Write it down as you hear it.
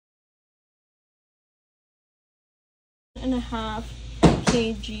1.5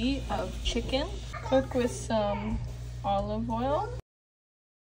 kg of chicken. Cook with some olive oil,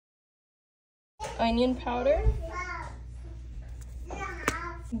 onion powder,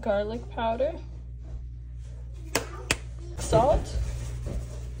 garlic powder, salt,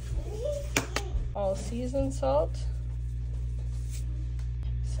 all seasoned salt,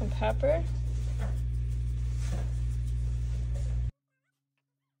 some pepper,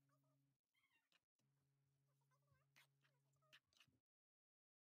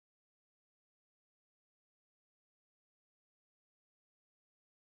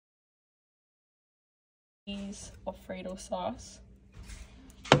 Alfredo sauce,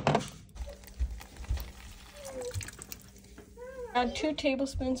 add 2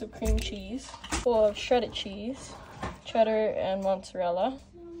 tablespoons of cream cheese, full of shredded cheese, cheddar and mozzarella,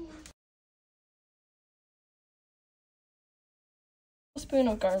 a spoon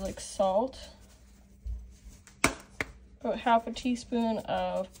of garlic salt, about half a teaspoon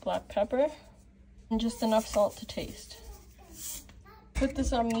of black pepper, and just enough salt to taste. Put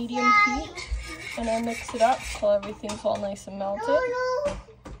this on medium heat and I mix it up till everything's all nice and melted.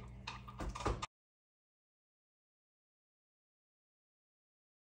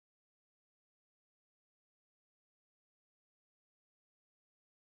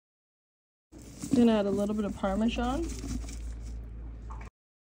 Then add a little bit of Parmesan.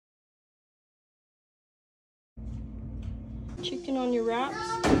 Chicken on your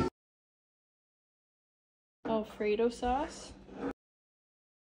wraps. Alfredo sauce.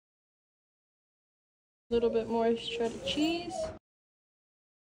 A little bit more shredded cheese.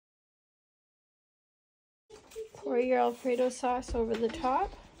 Pour your Alfredo sauce over the top.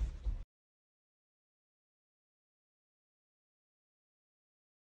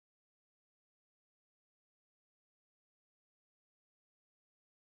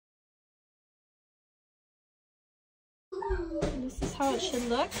 This is how it should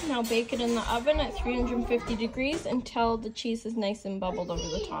look. Now bake it in the oven at 350 degrees until the cheese is nice and bubbled over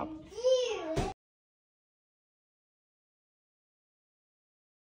the top.